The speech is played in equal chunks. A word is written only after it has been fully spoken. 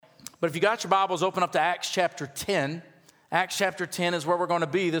But if you got your Bibles, open up to Acts chapter 10. Acts chapter 10 is where we're going to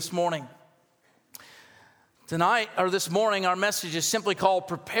be this morning. This morning, our message is simply called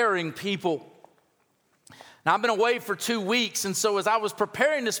Preparing People. Now, I've been away for 2 weeks, and so as I was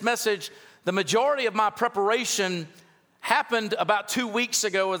preparing this message, the majority of my preparation happened about 2 weeks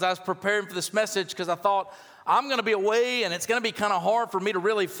ago as I was preparing for this message, because I thought, I'm going to be away, and it's going to be kind of hard for me to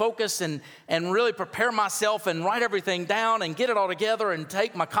really focus and really prepare myself and write everything down and get it all together and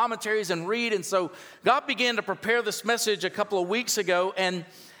take my commentaries and read. And so God began to prepare this message a couple of weeks ago. And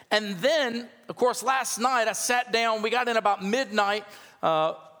then, of course, last night I sat down. We got in about midnight.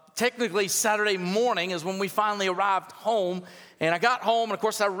 Technically, Saturday morning is when we finally arrived home. And I got home, and of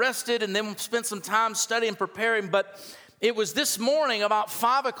course, I rested and then spent some time studying, preparing. But it was this morning about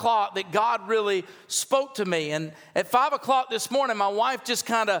 5 o'clock that God really spoke to me. And at 5 o'clock this morning, my wife just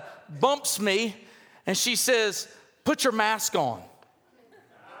kind of bumps me, and she says, "Put your mask on."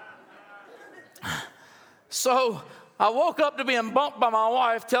 So I woke up to being bumped by my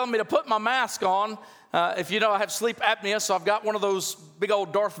wife telling me to put my mask on. If you know, I have sleep apnea, so I've got one of those big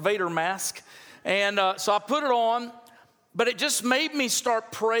old Darth Vader masks. And so I put it on, but it just made me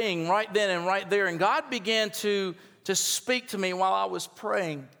start praying right then and right there. And God began to speak to me while I was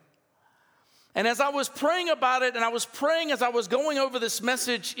praying. And as I was praying about it, and I was praying as I was going over this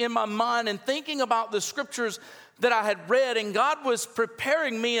message in my mind and thinking about the scriptures that I had read, and God was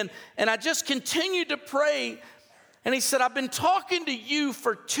preparing me, and I just continued to pray. And he said, "I've been talking to you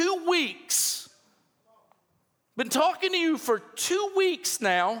for 2 weeks. Been talking to you for 2 weeks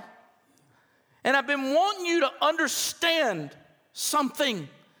now, and I've been wanting you to understand something.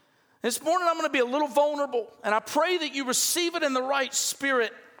 This morning I'm going to be a little vulnerable, and I pray that you receive it in the right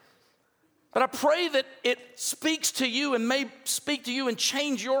spirit. But I pray that it speaks to you and may speak to you and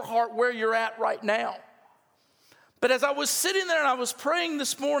change your heart where you're at right now." But as I was sitting there and I was praying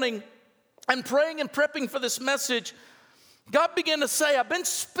this morning and praying and prepping for this message, God began to say, "I've been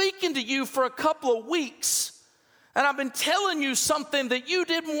speaking to you for a couple of weeks, and I've been telling you something that you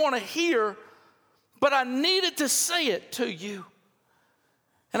didn't want to hear, but I needed to say it to you."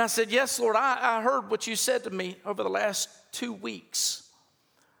 And I said, "Yes, Lord, I heard what you said to me over the last 2 weeks."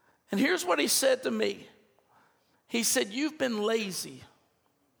 And here's what he said to me. He said, "You've been lazy."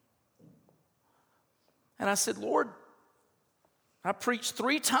 And I said, "Lord, I preach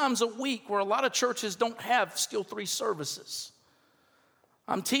 3 times a week where a lot of churches don't have still 3 services.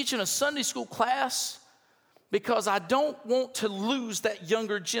 I'm teaching a Sunday school class because I don't want to lose that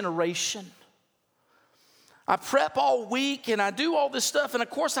younger generation. I prep all week and I do all this stuff. And of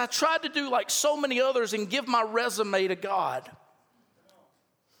course, I tried to do like so many others and give my resume to God.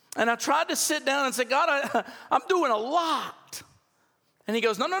 And I tried to sit down and say, "God, I'm doing a lot." And he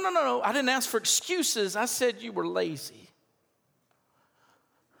goes, No. I didn't ask for excuses. I said you were lazy."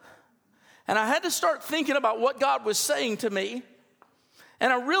 And I had to start thinking about what God was saying to me.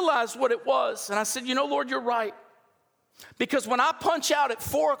 And I realized what it was. And I said, "You know, Lord, you're right. Because when I punch out at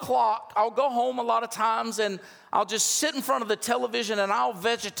 4 o'clock, I'll go home a lot of times and I'll just sit in front of the television and I'll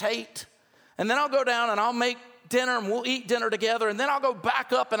vegetate. And then I'll go down and I'll make dinner and we'll eat dinner together. And then I'll go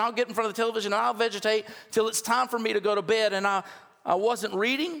back up and I'll get in front of the television and I'll vegetate till it's time for me to go to bed." And I wasn't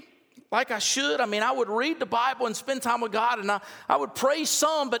reading like I should. I mean, I would read the Bible and spend time with God, and I would pray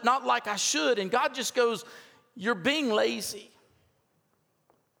some, but not like I should. And God just goes, "You're being lazy."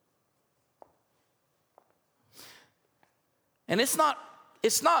 And it's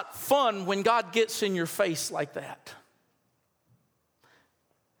not fun when God gets in your face like that.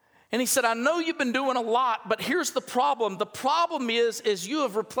 And he said, "I know you've been doing a lot, but here's the problem. The problem is you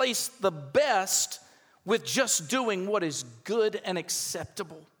have replaced the best with just doing what is good and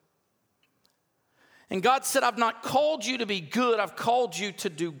acceptable." And God said, "I've not called you to be good, I've called you to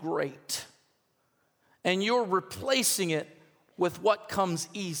do great. And you're replacing it with what comes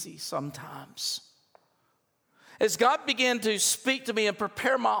easy sometimes." As God began to speak to me and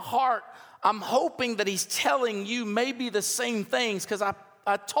prepare my heart, I'm hoping that he's telling you maybe the same things, because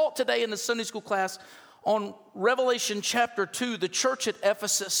I taught today in the Sunday school class on Revelation chapter 2, the church at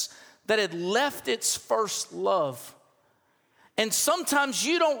Ephesus that had left its first love. And sometimes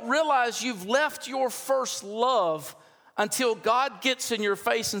you don't realize you've left your first love until God gets in your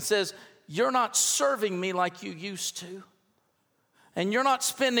face and says, "You're not serving me like you used to. And you're not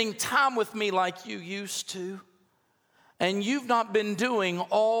spending time with me like you used to. And you've not been doing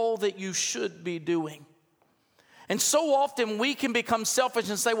all that you should be doing." And so often we can become selfish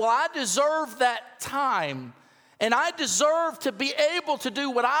and say, "Well, I deserve that time. And I deserve to be able to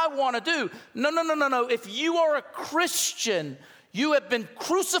do what I want to do." No. If you are a Christian, you have been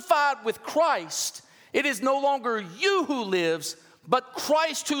crucified with Christ. It is no longer you who lives, but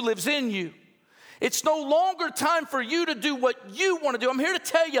Christ who lives in you. It's no longer time for you to do what you want to do. I'm here to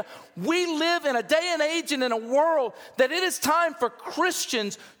tell you, we live in a day and age and in a world that it is time for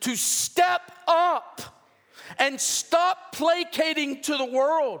Christians to step up and stop placating to the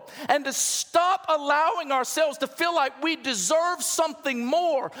world and to stop allowing ourselves to feel like we deserve something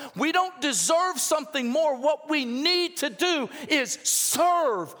more. We don't deserve something more. What we need to do is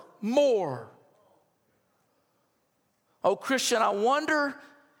serve more. Oh, Christian, I wonder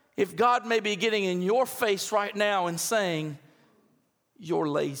if God may be getting in your face right now and saying, you're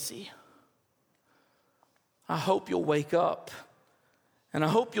lazy. I hope you'll wake up, and I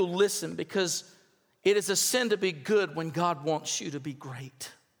hope you'll listen, because it is a sin to be good when God wants you to be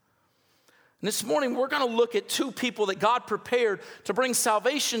great. And this morning, we're going to look at two people that God prepared to bring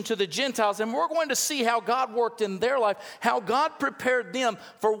salvation to the Gentiles, and we're going to see how God worked in their life, how God prepared them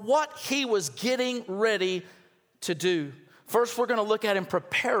for what he was getting ready to do. First, we're going to look at him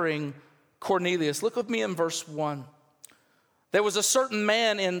preparing Cornelius. Look with me in verse 1. There was a certain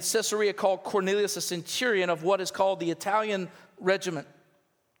man in Caesarea called Cornelius, a centurion of what is called the Italian regiment,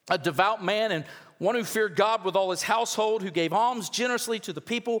 a devout man and one who feared God with all his household, who gave alms generously to the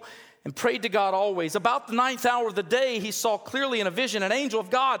people and prayed to God always. About the 9th hour of the day, he saw clearly in a vision an angel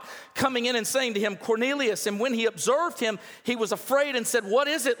of God coming in and saying to him, Cornelius. And when he observed him, he was afraid and said, what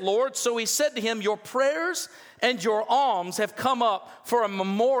is it, Lord? So he said to him, your prayers and your alms have come up for a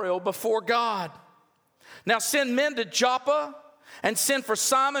memorial before God. Now send men to Joppa and send for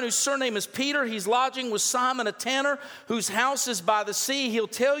Simon, whose surname is Peter. He's lodging with Simon, a tanner, whose house is by the sea. He'll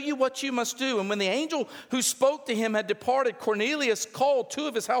tell you what you must do. And when the angel who spoke to him had departed, Cornelius called two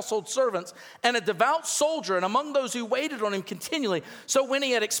of his household servants and a devout soldier, and among those who waited on him continually. So when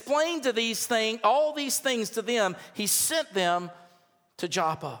he had explained to all these things to them, he sent them to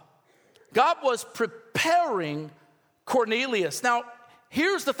Joppa. God was preparing Cornelius. Now,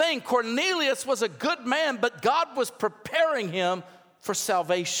 here's the thing. Cornelius was a good man, but God was preparing him for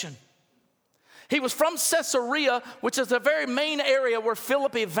salvation. He was from Caesarea, which is the very main area where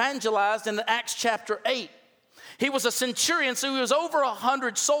Philip evangelized in Acts chapter 8. He was a centurion, so he was over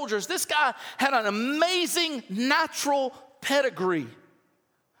 100 soldiers. This guy had an amazing natural pedigree,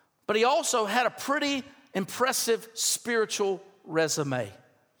 but he also had a pretty impressive spiritual resume.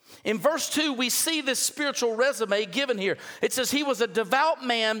 In verse 2, we see this spiritual resume given here. It says he was a devout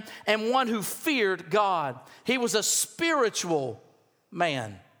man and one who feared God. He was a spiritual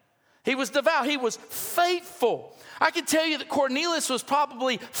man. He was devout. He was faithful. I can tell you that Cornelius was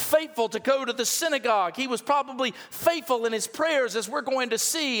probably faithful to go to the synagogue. He was probably faithful in his prayers, as we're going to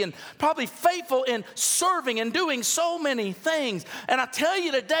see, and probably faithful in serving and doing so many things. And I tell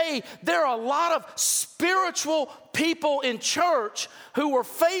you today, there are a lot of spiritual people in church who were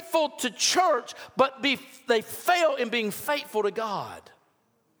faithful to church, but they fail in being faithful to God.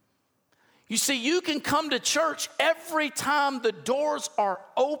 You see, you can come to church every time the doors are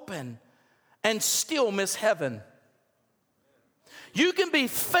open and still miss heaven. You can be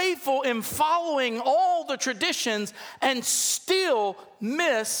faithful in following all the traditions and still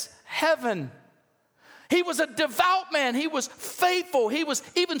miss heaven. He was a devout man. He was faithful. He was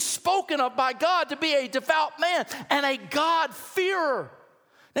even spoken of by God to be a devout man and a God-fearer.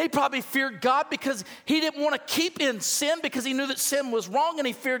 He probably feared God because he didn't want to keep in sin, because he knew that sin was wrong, and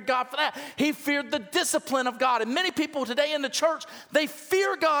he feared God for that. He feared the discipline of God. And many people today in the church, they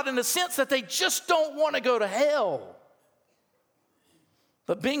fear God in the sense that they just don't want to go to hell.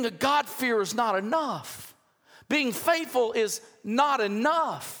 But being a God-fearer is not enough. Being faithful is not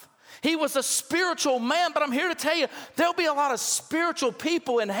enough. He was a spiritual man, but I'm here to tell you, there'll be a lot of spiritual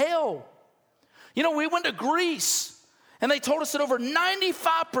people in hell. You know, we went to Greece, and they told us that over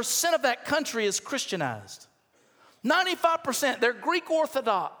 95% of that country is Christianized. 95%, they're Greek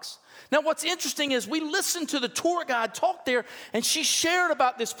Orthodox. Now, what's interesting is we listened to the tour guide talk there, and she shared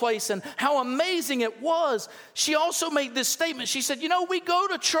about this place and how amazing it was. She also made this statement. She said, you know, we go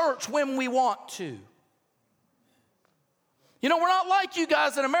to church when we want to. You know, we're not like you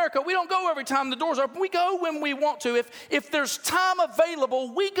guys in America. We don't go every time the doors are open. We go when we want to. If there's time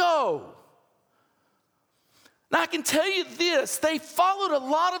available, we go. Now, I can tell you this, they followed a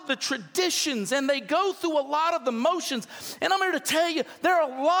lot of the traditions and they go through a lot of the motions. And I'm here to tell you, there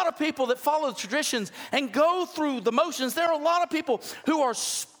are a lot of people that follow the traditions and go through the motions. There are a lot of people who are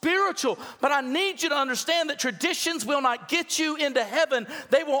spiritual, but I need you to understand that traditions will not get you into heaven.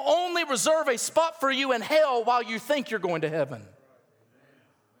 They will only reserve a spot for you in hell while you think you're going to heaven.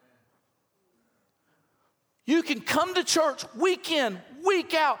 You can come to church week in,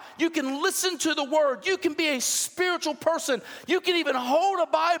 week out. You can listen to the word. You can be a spiritual person. You can even hold a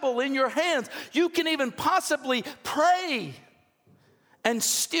Bible in your hands. You can even possibly pray. and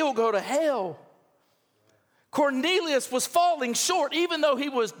still go to hell. Cornelius was falling short. Even though he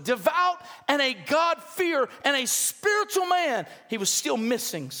was devout and a God-fearer and a spiritual man, he was still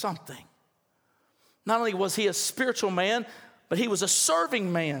missing something. Not only was he a spiritual man, but he was a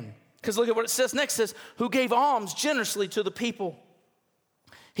serving man. Because look at what it says next. It says, who gave alms generously to the people.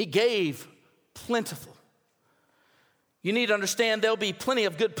 He gave plentiful. You need to understand there'll be plenty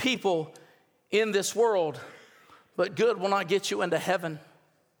of good people in this world, but good will not get you into heaven.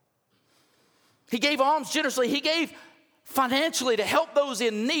 He gave alms generously. He gave financially to help those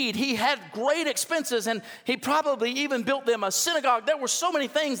in need. He had great expenses, and he probably even built them a synagogue. There were so many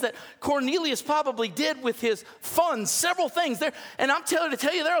things that Cornelius probably did with his funds, several things there. And I'm telling you,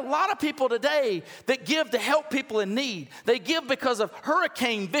 there are a lot of people today that give to help people in need. They give because of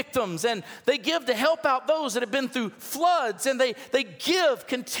hurricane victims, and they give to help out those that have been through floods, and they give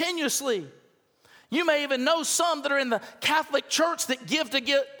continuously. You may even know some that are in the Catholic Church that give to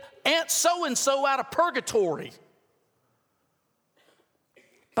get Aunt so-and-so out of purgatory.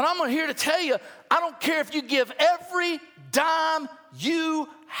 But I'm here to tell you, I don't care if you give every dime you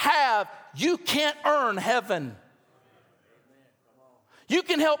have, you can't earn heaven. You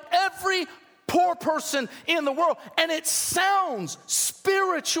can help every poor person in the world, and it sounds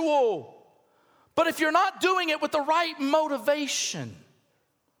spiritual. But if you're not doing it with the right motivation,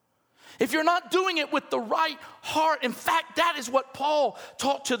 if you're not doing it with the right heart, in fact, that is what Paul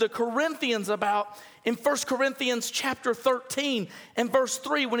talked to the Corinthians about in 1 Corinthians chapter 13 and verse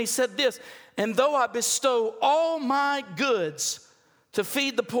 3 when he said this, and though I bestow all my goods to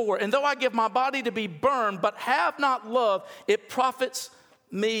feed the poor, and though I give my body to be burned, but have not love, it profits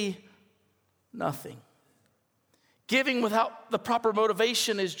me nothing. Giving without the proper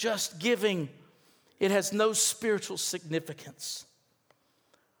motivation is just giving. It has no spiritual significance.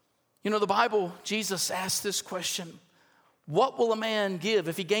 You know, the Bible, Jesus asked this question, what will a man give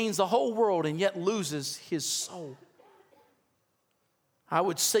if he gains the whole world and yet loses his soul? I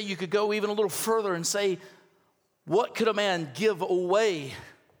would say you could go even a little further and say, what could a man give away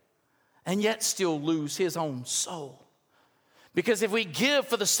and yet still lose his own soul? Because if we give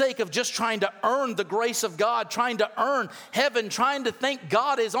for the sake of just trying to earn the grace of God, trying to earn heaven, trying to think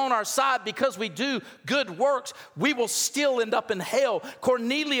God is on our side because we do good works, we will still end up in hell.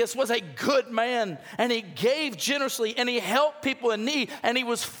 Cornelius was a good man, and he gave generously, and he helped people in need, and he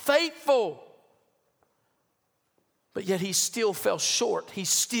was faithful. But yet he still fell short. He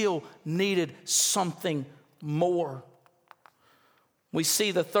still needed something more. We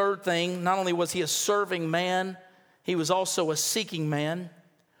see the third thing. Not only was he a serving man, he was also a seeking man,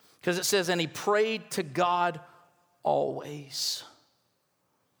 because it says, and he prayed to God always.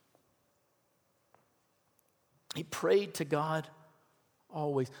 He prayed to God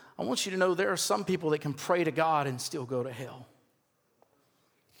always. I want you to know there are some people that can pray to God and still go to hell.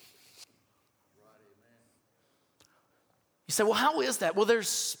 You say, well, how is that? Well,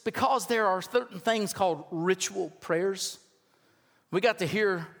 because there are certain things called ritual prayers. We got to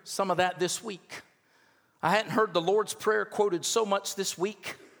hear some of that this week. I hadn't heard the Lord's Prayer quoted so much this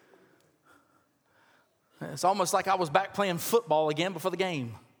week. It's almost like I was back playing football again before the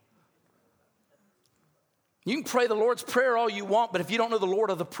game. You can pray the Lord's Prayer all you want, but if you don't know the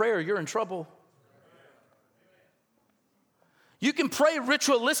Lord of the prayer, you're in trouble. You can pray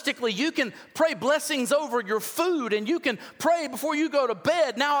ritualistically. You can pray blessings over your food, and you can pray before you go to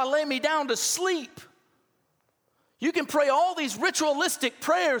bed, now I lay me down to sleep. You can pray all these ritualistic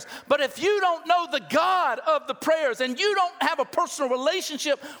prayers, but if you don't know the God of the prayers and you don't have a personal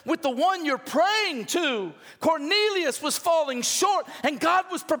relationship with the one you're praying to, Cornelius was falling short, and God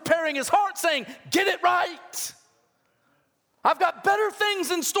was preparing his heart saying, get it right. I've got better things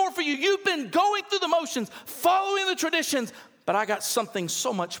in store for you. You've been going through the motions, following the traditions, but I got something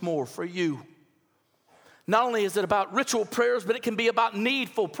so much more for you. Not only is it about ritual prayers, but it can be about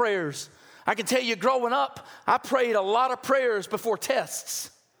needful prayers. I can tell you, growing up, I prayed a lot of prayers before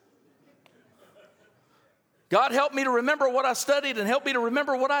tests. God helped me to remember what I studied and helped me to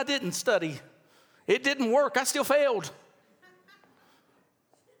remember what I didn't study. It didn't work. I still failed.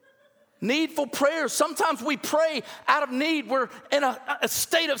 Needful prayers. Sometimes we pray out of need. We're in a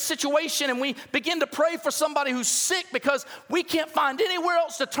state of situation, and we begin to pray for somebody who's sick because we can't find anywhere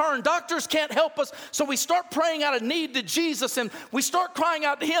else to turn. Doctors can't help us, so we start praying out of need to Jesus, and we start crying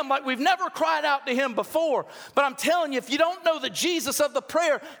out to him like we've never cried out to him before. But I'm telling you, if you don't know the Jesus of the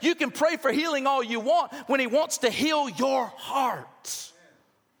prayer, you can pray for healing all you want when he wants to heal your heart.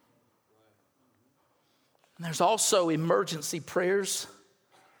 And there's also emergency prayers.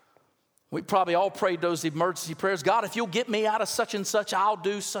 We probably all prayed those emergency prayers. God, if you'll get me out of such and such, I'll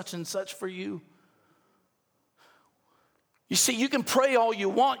do such and such for you. You see, you can pray all you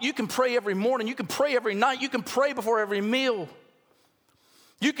want. You can pray every morning. You can pray every night. You can pray before every meal.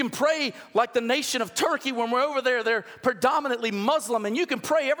 You can pray like the nation of Turkey when we're over there. They're predominantly Muslim, and you can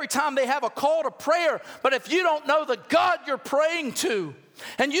pray every time they have a call to prayer. But if you don't know the God you're praying to,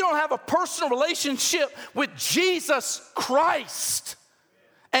 and you don't have a personal relationship with Jesus Christ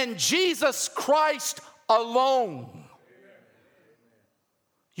and Jesus Christ alone,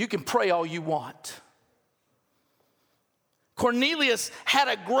 you can pray all you want. Cornelius had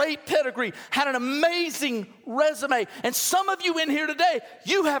a great pedigree, had an amazing resume. And some of you in here today,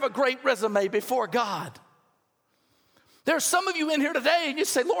 you have a great resume before God. There are some of you in here today and you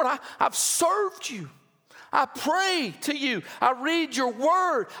say, Lord, I've served you. I pray to you. I read your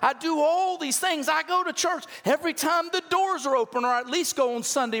word. I do all these things. I go to church every time the doors are open, or at least go on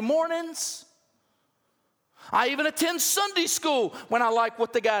Sunday mornings. I even attend Sunday school when I like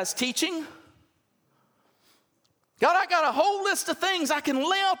what the guy's teaching. God, I got a whole list of things I can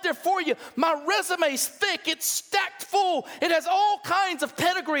lay out there for you. My resume's thick. It's stacked full. It has all kinds of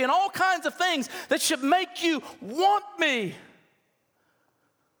pedigree and all kinds of things that should make you want me.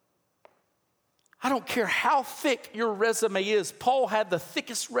 I don't care how thick your resume is. Paul had the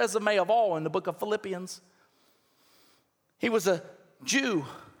thickest resume of all in the book of Philippians. He was a Jew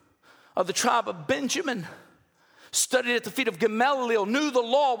of the tribe of Benjamin. Studied at the feet of Gamaliel, knew the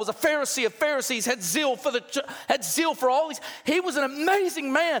law, was a Pharisee of Pharisees, had zeal for all these. He was an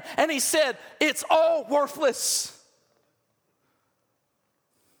amazing man, and he said, it's all worthless.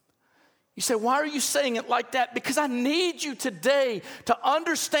 You say, why are you saying it like that? Because I need you today to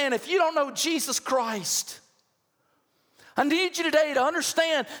understand, if you don't know Jesus Christ, I need you today to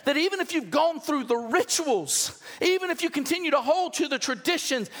understand that even if you've gone through the rituals, even if you continue to hold to the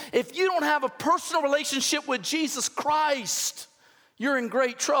traditions, if you don't have a personal relationship with Jesus Christ, you're in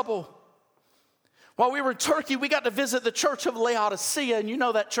great trouble. While we were in Turkey, we got to visit the church of Laodicea, and you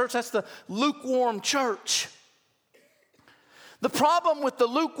know that church, that's the lukewarm church. The problem with the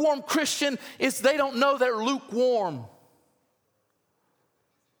lukewarm Christian is they don't know they're lukewarm.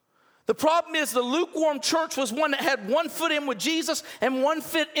 The problem is the lukewarm church was one that had one foot in with Jesus and one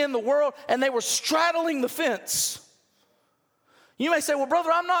foot in the world, and they were straddling the fence. You may say, well, brother,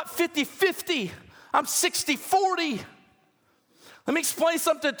 I'm not 50-50. I'm 60-40. Let me explain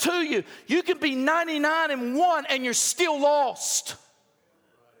something to you. You can be 99-1 and you're still lost.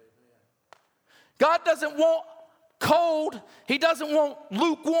 God doesn't want cold. He doesn't want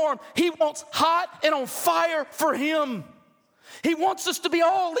lukewarm. He wants hot and on fire for him. He wants us to be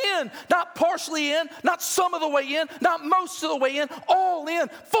all in, not partially in, not some of the way in, not most of the way in, all in,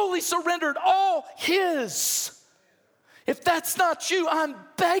 fully surrendered, all his. If that's not you, I'm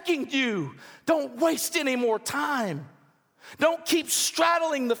begging you, don't waste any more time. Don't keep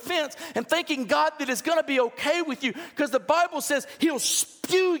straddling the fence and thinking God that is going to be okay with you, because the Bible says he'll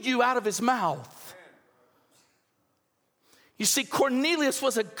spew you out of his mouth. You see, Cornelius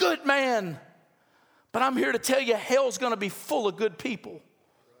was a good man. But I'm here to tell you, hell's going to be full of good people.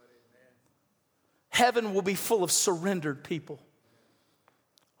 Heaven will be full of surrendered people.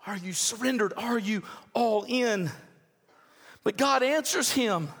 Are you surrendered? Are you all in? But God answers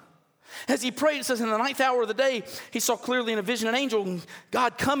him. As he prayed, it says, in the 9th hour of the day, he saw clearly in a vision an angel, and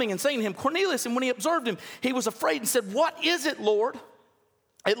God coming and saying to him, Cornelius. And when he observed him, he was afraid and said, what is it, Lord?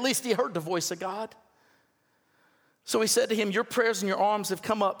 At least he heard the voice of God. So he said to him, your prayers and your alms have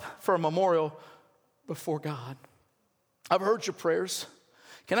come up for a memorial before God. I've heard your prayers.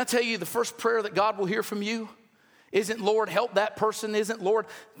 Can I tell you, the first prayer that God will hear from you isn't, Lord, help that person, isn't, Lord,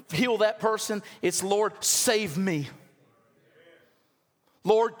 heal that person. It's, Lord, save me.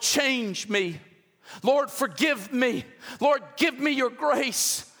 Lord, change me. Lord, forgive me. Lord, give me your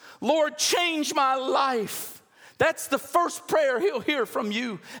grace. Lord, change my life. That's the first prayer he'll hear from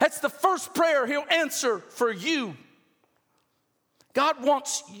you. That's the first prayer he'll answer for you. God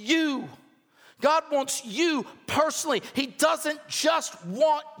wants you. God wants you personally. He doesn't just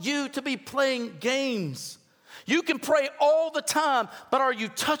want you to be playing games. You can pray all the time, but are you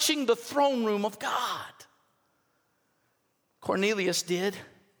touching the throne room of God? Cornelius did.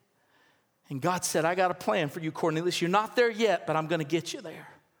 And God said, I got a plan for you, Cornelius. You're not there yet, but I'm going to get you there.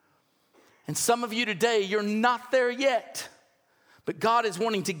 And some of you today, you're not there yet, but God is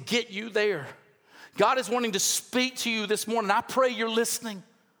wanting to get you there. God is wanting to speak to you this morning. I pray you're listening.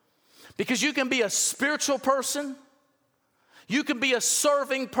 Because you can be a spiritual person, you can be a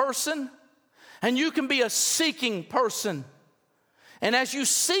serving person, and you can be a seeking person. And as you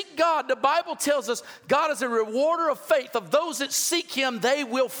seek God, the Bible tells us God is a rewarder of faith. Of those that seek him, they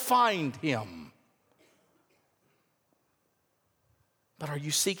will find him. But are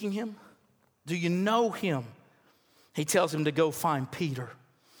you seeking him? Do you know him? he tells him to go find Peter.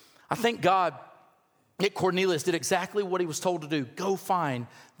 I thank God that Cornelius did exactly what he was told to do. Go find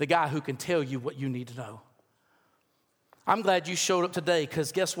the guy who can tell you what you need to know. I'm glad you showed up today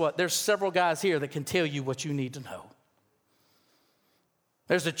because guess what? There's several guys here that can tell you what you need to know.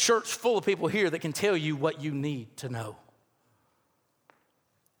 There's a church full of people here that can tell you what you need to know.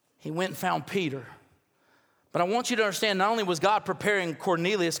 He went and found Peter. But I want you to understand, not only was God preparing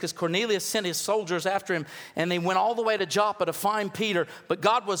Cornelius, because Cornelius sent his soldiers after him, and they went all the way to Joppa to find Peter, but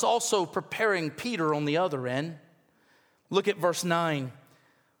God was also preparing Peter on the other end. Look at verse 9.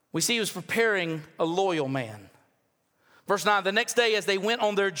 We see he was preparing a loyal man. Verse 9, the next day as they went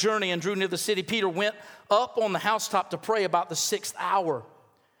on their journey and drew near the city, Peter went up on the housetop to pray about the 6th hour.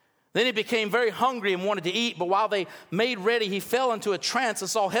 Then he became very hungry and wanted to eat, but while they made ready, he fell into a trance and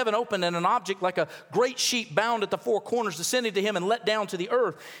saw heaven open and an object like a great sheet bound at the 4 corners descending to him and let down to the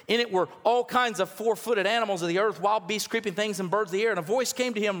earth. In it were all kinds of 4-footed animals of the earth, wild beasts, creeping things, and birds of the air. And a voice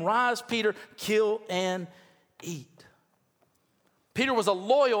came to him, rise, Peter, kill and eat. Peter was a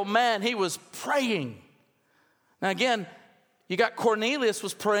loyal man. He was praying. Now again, you got Cornelius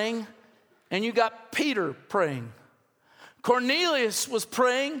was praying, and you got Peter praying. Cornelius was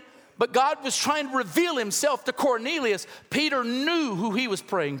praying, but God was trying to reveal himself to Cornelius. Peter knew who he was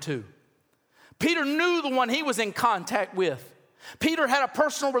praying to. Peter knew the one he was in contact with. Peter had a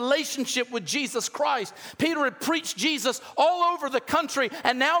personal relationship with Jesus Christ. Peter had preached Jesus all over the country,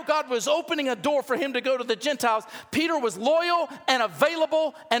 and now God was opening a door for him to go to the Gentiles. Peter was loyal and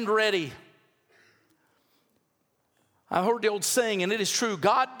available and ready. I heard the old saying, and it is true,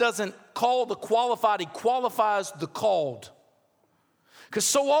 God doesn't call the qualified, he qualifies the called. Because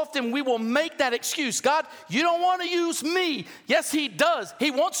so often we will make that excuse. God, you don't want to use me. Yes, he does.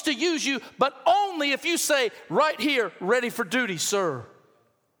 He wants to use you, but only if you say, right here, ready for duty, sir.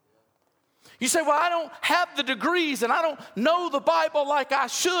 You say, well, I don't have the degrees and I don't know the Bible like I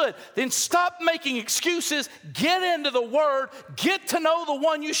should. Then stop making excuses, get into the Word, get to know the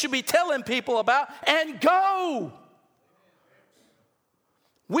one you should be telling people about, and go.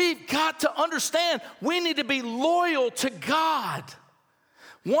 We've got to understand we need to be loyal to God.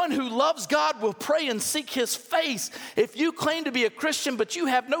 One who loves God will pray and seek his face. If you claim to be a Christian but you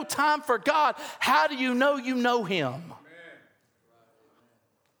have no time for God, how do you know him? Amen.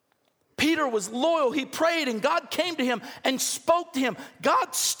 Peter was loyal. He prayed and God came to him and spoke to him.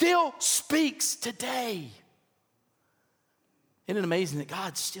 God still speaks today. Isn't it amazing that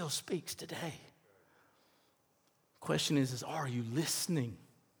God still speaks today? The question is are you listening?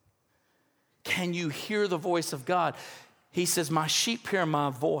 Can you hear the voice of God? He says, my sheep hear my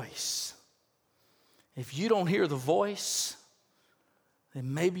voice. If you don't hear the voice,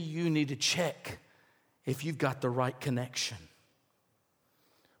 then maybe you need to check if you've got the right connection.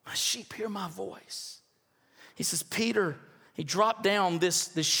 My sheep hear my voice. He says, Peter, he dropped down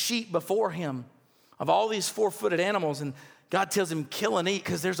this sheet before him of all these 4-footed animals, and God tells him, kill and eat,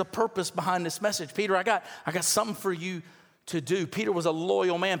 because there's a purpose behind this message. Peter, I got something for you to do. Peter was a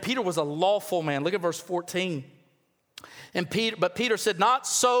loyal man. Peter was a lawful man. Look at verse 14. But Peter said, not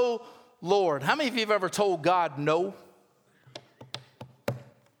so, Lord. How many of you have ever told God no?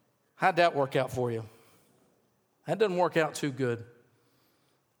 How'd that work out for you? That doesn't work out too good.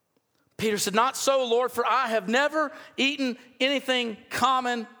 Peter said, not so, Lord, for I have never eaten anything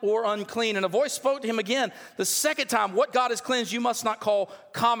common or unclean. And a voice spoke to him again the second time, what God has cleansed, you must not call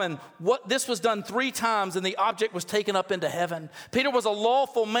common. This was done 3 times, and the object was taken up into heaven. Peter was a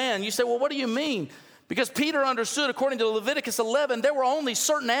lawful man. You say, well, what do you mean? Because Peter understood, according to Leviticus 11, there were only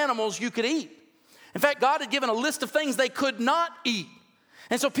certain animals you could eat. In fact, God had given a list of things they could not eat.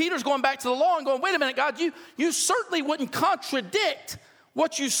 And so Peter's going back to the law and going, wait a minute, God, you certainly wouldn't contradict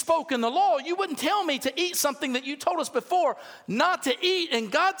what you spoke in the law. You wouldn't tell me to eat something that you told us before not to eat.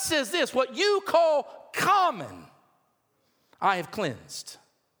 And God says this, what you call common, I have cleansed.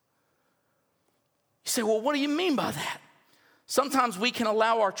 You say, well, what do you mean by that? Sometimes we can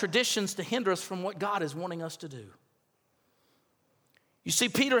allow our traditions to hinder us from what God is wanting us to do. You see,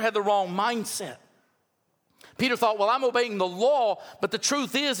 Peter had the wrong mindset. Peter thought, well, I'm obeying the law, but the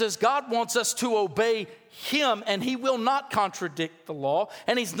truth is God wants us to obey him, and he will not contradict the law,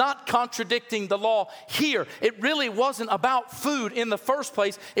 and he's not contradicting the law here. It really wasn't about food in the first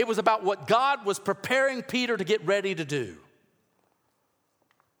place. It was about what God was preparing Peter to get ready to do.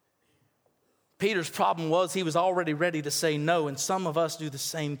 Peter's problem was he was already ready to say no, and some of us do the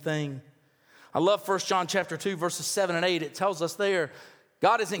same thing. I love 1 John chapter 2, verses 7 and 8. It tells us there,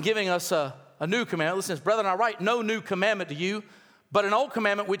 God isn't giving us a new commandment. Listen, brethren, I write no new commandment to you, but an old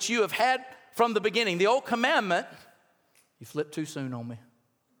commandment which you have had from the beginning. The old commandment, you flipped too soon on me.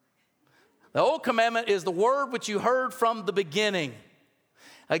 The old commandment is the word which you heard from the beginning.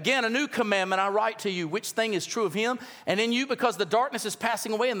 Again, a new commandment I write to you, which thing is true of him and in you, because the darkness is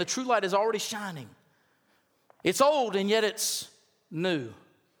passing away and the true light is already shining. It's old and yet it's new.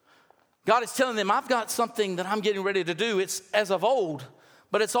 God is telling them, I've got something that I'm getting ready to do. It's as of old,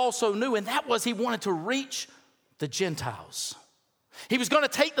 but it's also new. And that was he wanted to reach the Gentiles. He was going to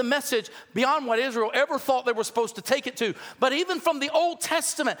take the message beyond what Israel ever thought they were supposed to take it to. But even from the Old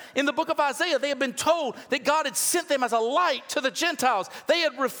Testament, in the book of Isaiah, they had been told that God had sent them as a light to the Gentiles. They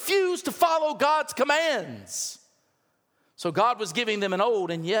had refused to follow God's commands. So God was giving them an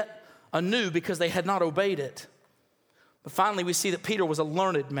old and yet a new because they had not obeyed it. But finally, we see that Peter was a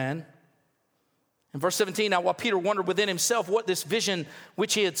learned man. In verse 17, now while Peter wondered within himself what this vision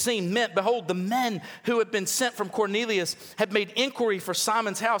which he had seen meant, behold, the men who had been sent from Cornelius had made inquiry for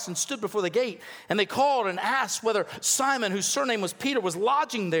Simon's house and stood before the gate. And they called and asked whether Simon, whose surname was Peter, was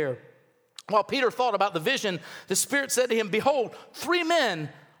lodging there. While Peter thought about the vision, the Spirit said to him, behold, 3 men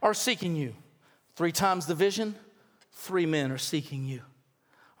are seeking you. 3 times the vision, 3 men are seeking you.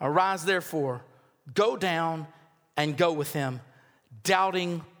 Arise, therefore, go down and go with them,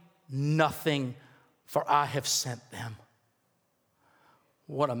 doubting nothing, for I have sent them.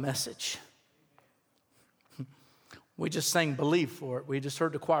 What a message. We just sang Believe for it. We just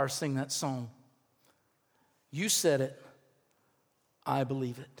heard the choir sing that song. You said it, I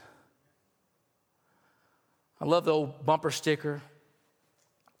believe it. I love the old bumper sticker.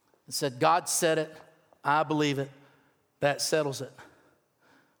 It said, God said it, I believe it, that settles it.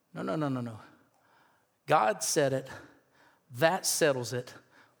 No. God said it, that settles it,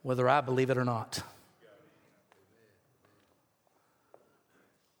 whether I believe it or not.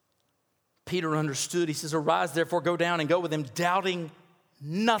 Peter understood. He says, arise, therefore, go down and go with them, doubting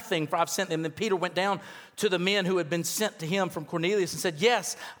nothing, for I've sent them. Then Peter went down to the men who had been sent to him from Cornelius and said,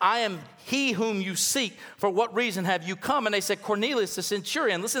 yes, I am he whom you seek. For what reason have you come? And they said, Cornelius, the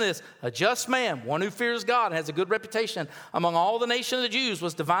centurion, listen to this, a just man, one who fears God and has a good reputation among all the nation of the Jews,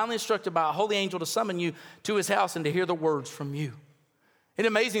 was divinely instructed by a holy angel to summon you to his house and to hear the words from you. It's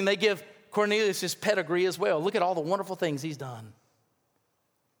amazing. They give Cornelius his pedigree as well. Look at all the wonderful things he's done.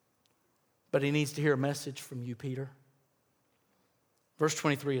 But he needs to hear a message from you, Peter. Verse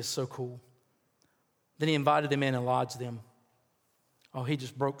 23 is so cool. Then he invited them in and lodged them. Oh, he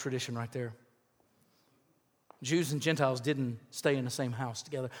just broke tradition right there. Jews and Gentiles didn't stay in the same house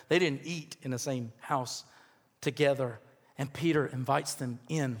together. They didn't eat in the same house together. And Peter invites them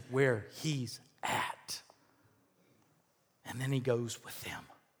in where he's at. And then he goes with them.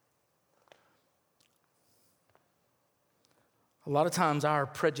 A lot of times our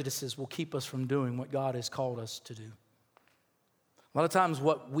prejudices will keep us from doing what God has called us to do. A lot of times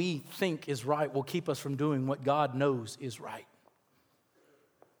what we think is right will keep us from doing what God knows is right.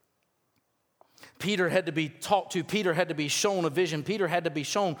 Peter had to be talked to. Peter had to be shown a vision. Peter had to be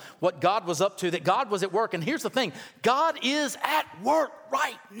shown what God was up to, that God was at work. And here's the thing, God is at work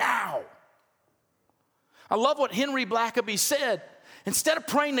right now. I love what Henry Blackaby said. Instead of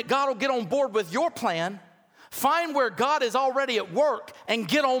praying that God will get on board with your plan, find where God is already at work and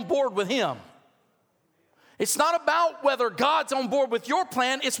get on board with him. It's not about whether God's on board with your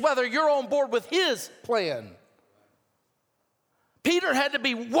plan, it's whether you're on board with his plan. Peter had to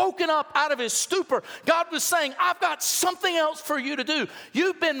be woken up out of his stupor. God was saying, I've got something else for you to do.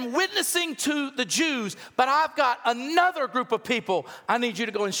 You've been witnessing to the Jews, but I've got another group of people I need you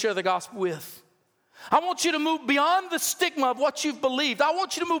to go and share the gospel with. I want you to move beyond the stigma of what you've believed. I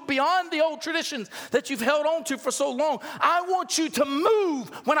want you to move beyond the old traditions that you've held on to for so long. I want you to move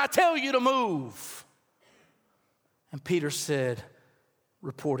when I tell you to move. And Peter said,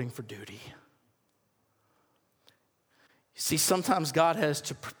 reporting for duty. You see, sometimes God has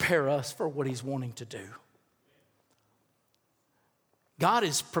to prepare us for what he's wanting to do. God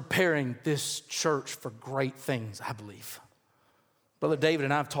is preparing this church for great things, I believe. Brother David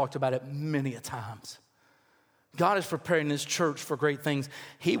and I have talked about it many a times. God is preparing this church for great things.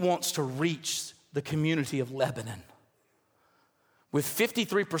 He wants to reach the community of Lebanon. With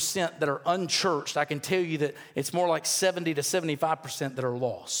 53% that are unchurched, I can tell you that it's more like 70 to 75% that are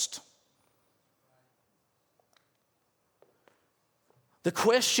lost. The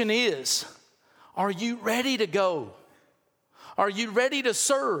question is, are you ready to go? Are you ready to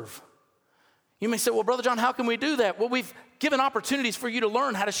serve? You may say, well, Brother John, how can we do that? Well, we've given opportunities for you to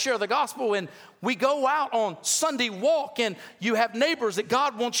learn how to share the gospel, and we go out on Sunday walk, and you have neighbors that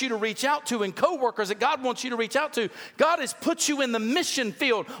God wants you to reach out to and coworkers that God wants you to reach out to. God has put you in the mission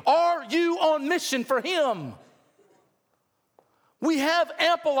field. Are you on mission for him? We have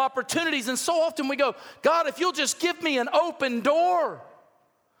ample opportunities, and so often we go, God, if you'll just give me an open door.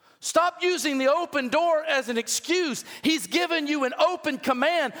 Stop using the open door as an excuse. He's given you an open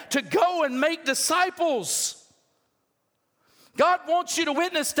command to go and make disciples. God wants you to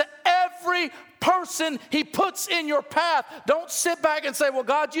witness to every person He puts in your path. Don't sit back and say, well,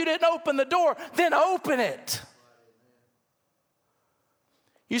 God, you didn't open the door. Then open it.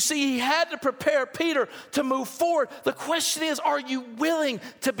 You see, He had to prepare Peter to move forward. The question is, are you willing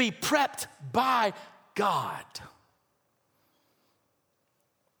to be prepped by God?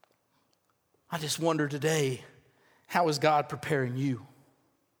 I just wonder today, how is God preparing you?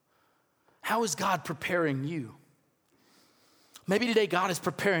 How is God preparing you? Maybe today God is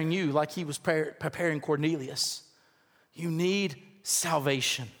preparing you like He was preparing Cornelius. You need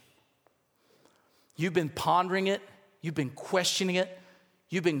salvation. You've been pondering it. You've been questioning it.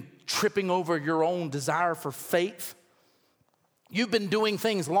 You've been tripping over your own desire for faith. You've been doing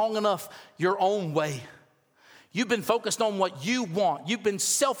things long enough your own way. You've been focused on what you want. You've been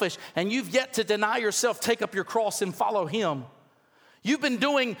selfish, and you've yet to deny yourself, take up your cross, and follow Him. You've been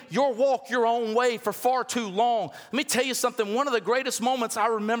doing your walk your own way for far too long. Let me tell you something. One of the greatest moments I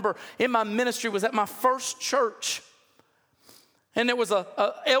remember in my ministry was at my first church. And there was an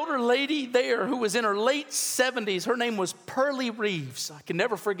elder lady there who was in her late 70s. Her name was Pearlie Reeves. I can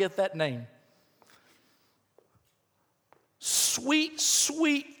never forget that name. Sweet,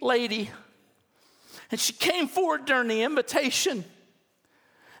 sweet lady. And she came forward during the invitation.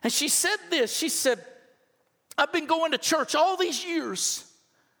 And she said this. She said, I've been going to church all these years.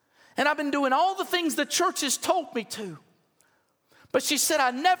 And I've been doing all the things the church has told me to. But she said,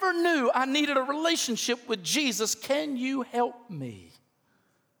 I never knew I needed a relationship with Jesus. Can you help me?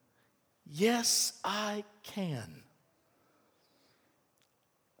 Yes, I can.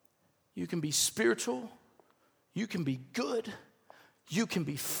 You can be spiritual. You can be good. You can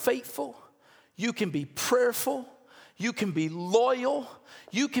be faithful. You can be prayerful. You can be loyal.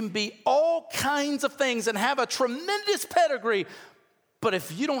 You can be all kinds of things and have a tremendous pedigree. But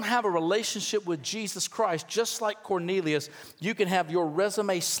if you don't have a relationship with Jesus Christ, just like Cornelius, you can have your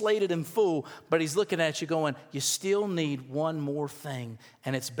resume slated and full, but He's looking at you going, you still need one more thing,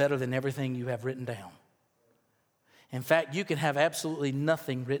 and it's better than everything you have written down. In fact, you can have absolutely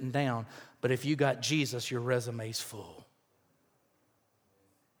nothing written down, but if you got Jesus, your resume's full.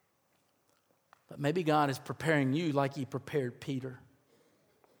 But maybe God is preparing you like He prepared Peter.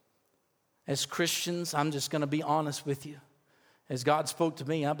 As Christians, I'm just going to be honest with you. As God spoke to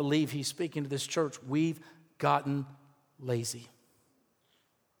me, I believe He's speaking to this church. We've gotten lazy.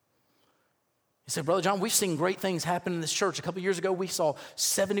 You say, Brother John, we've seen great things happen in this church. A couple years ago, we saw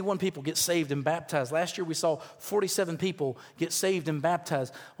 71 people get saved and baptized. Last year, we saw 47 people get saved and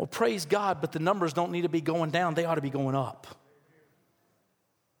baptized. Well, praise God, but the numbers don't need to be going down. They ought to be going up.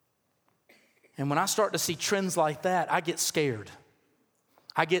 And when I start to see trends like that, I get scared.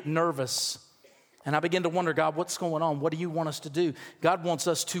 I get nervous. And I begin to wonder, God, what's going on? What do you want us to do? God wants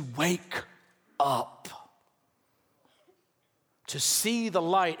us to wake up, to see the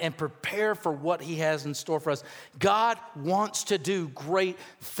light and prepare for what He has in store for us. God wants to do great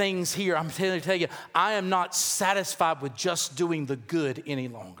things here. I'm going to tell you, I am not satisfied with just doing the good any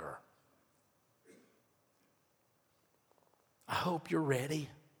longer. I hope you're ready.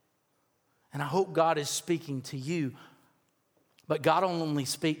 And I hope God is speaking to you. But God will only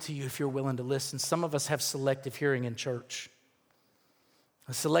speak to you if you're willing to listen. Some of us have selective hearing in church.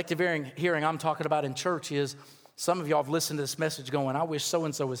 A selective hearing I'm talking about in church is some of y'all have listened to this message going, I wish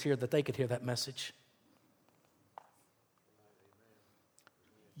so-and-so was here that they could hear that message.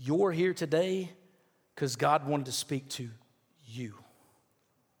 You're here today because God wanted to speak to you.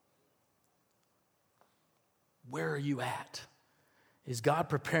 Where are you at? Is God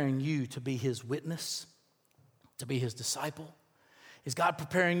preparing you to be His witness, to be His disciple? Is God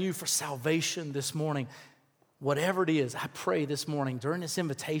preparing you for salvation this morning? Whatever it is, I pray this morning during this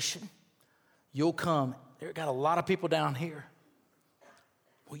invitation, you'll come. There got a lot of people down here.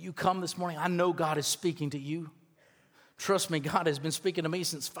 Will you come this morning? I know God is speaking to you. Trust me, God has been speaking to me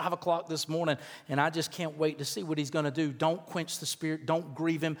since 5 o'clock this morning, and I just can't wait to see what He's going to do. Don't quench the Spirit. Don't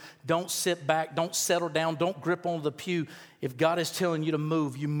grieve Him. Don't sit back. Don't settle down. Don't grip onto the pew. If God is telling you to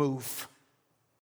move, you move.